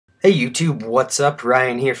Hey YouTube, what's up?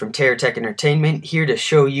 Ryan here from TerraTech Entertainment, here to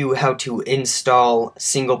show you how to install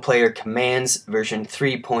single-player commands version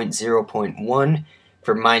 3.0.1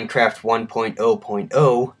 for Minecraft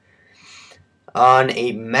 1.0.0 on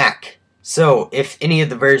a Mac. So, if any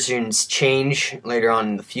of the versions change later on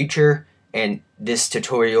in the future, and this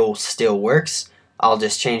tutorial still works, I'll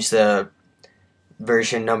just change the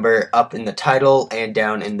version number up in the title and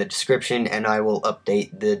down in the description, and I will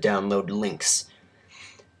update the download links.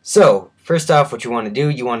 So, first off, what you want to do,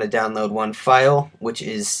 you want to download one file, which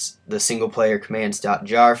is the singleplayer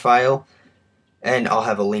commands.jar file, and I'll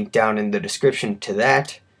have a link down in the description to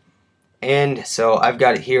that. And so I've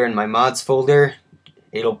got it here in my mods folder.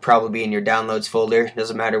 It'll probably be in your downloads folder,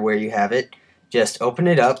 doesn't matter where you have it. Just open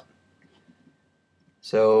it up.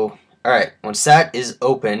 So, alright, once that is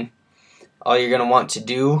open, all you're going to want to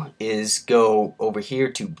do is go over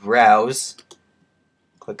here to Browse,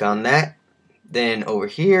 click on that. Then over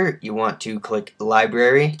here, you want to click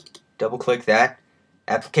Library, double click that,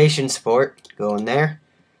 Application Support, go in there,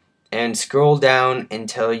 and scroll down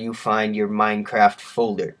until you find your Minecraft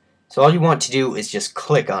folder. So all you want to do is just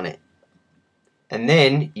click on it. And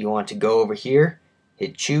then you want to go over here,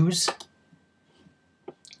 hit Choose,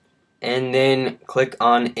 and then click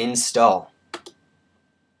on Install.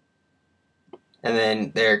 And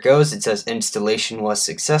then there it goes, it says installation was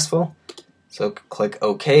successful. So click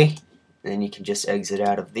OK. Then you can just exit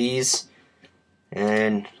out of these,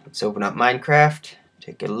 and let's open up Minecraft,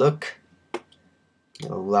 take a look.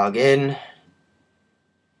 You'll log in.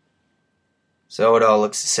 So it all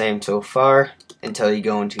looks the same so far until you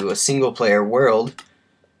go into a single player world,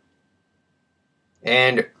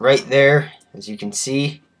 and right there, as you can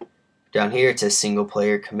see down here, it says single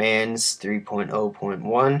player commands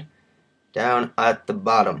 3.0.1 down at the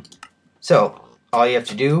bottom. So all you have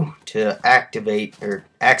to do to activate or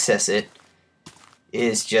access it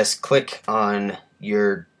is just click on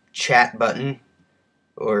your chat button,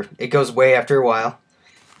 or it goes away after a while.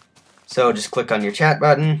 So just click on your chat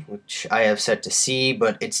button, which I have set to C,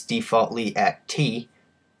 but it's defaultly at T.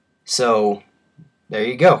 So there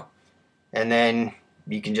you go. And then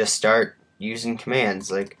you can just start using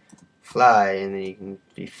commands like fly, and then you can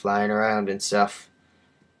be flying around and stuff.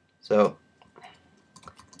 So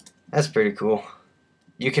that's pretty cool.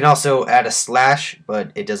 You can also add a slash,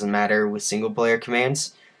 but it doesn't matter with single player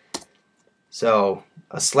commands. So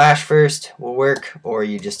a slash first will work, or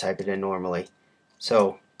you just type it in normally.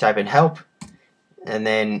 So type in help, and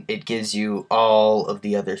then it gives you all of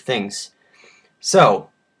the other things.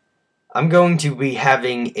 So I'm going to be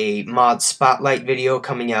having a mod spotlight video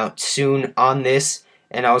coming out soon on this,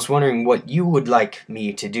 and I was wondering what you would like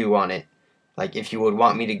me to do on it. Like if you would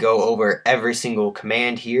want me to go over every single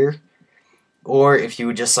command here, or if you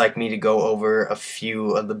would just like me to go over a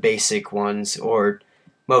few of the basic ones or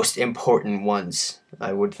most important ones,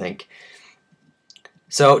 I would think.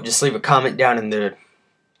 So just leave a comment down in the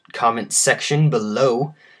comment section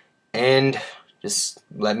below and just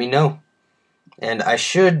let me know. And I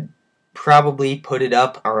should probably put it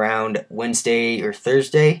up around Wednesday or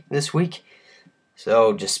Thursday this week,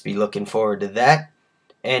 so just be looking forward to that.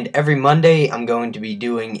 And every Monday I'm going to be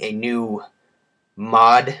doing a new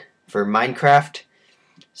mod for Minecraft,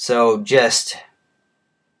 so just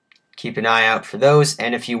keep an eye out for those.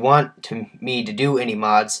 And if you want me to do any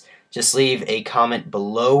mods, just leave a comment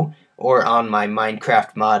below or on my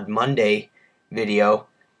Minecraft Mod Monday video,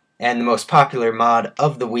 and the most popular mod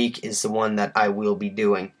of the week is the one that I will be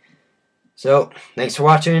doing. So thanks for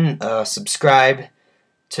watching. Subscribe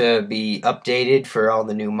to be updated for all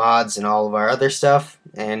the new mods and all of our other stuff,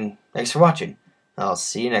 and thanks for watching. I'll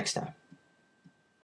see you next time.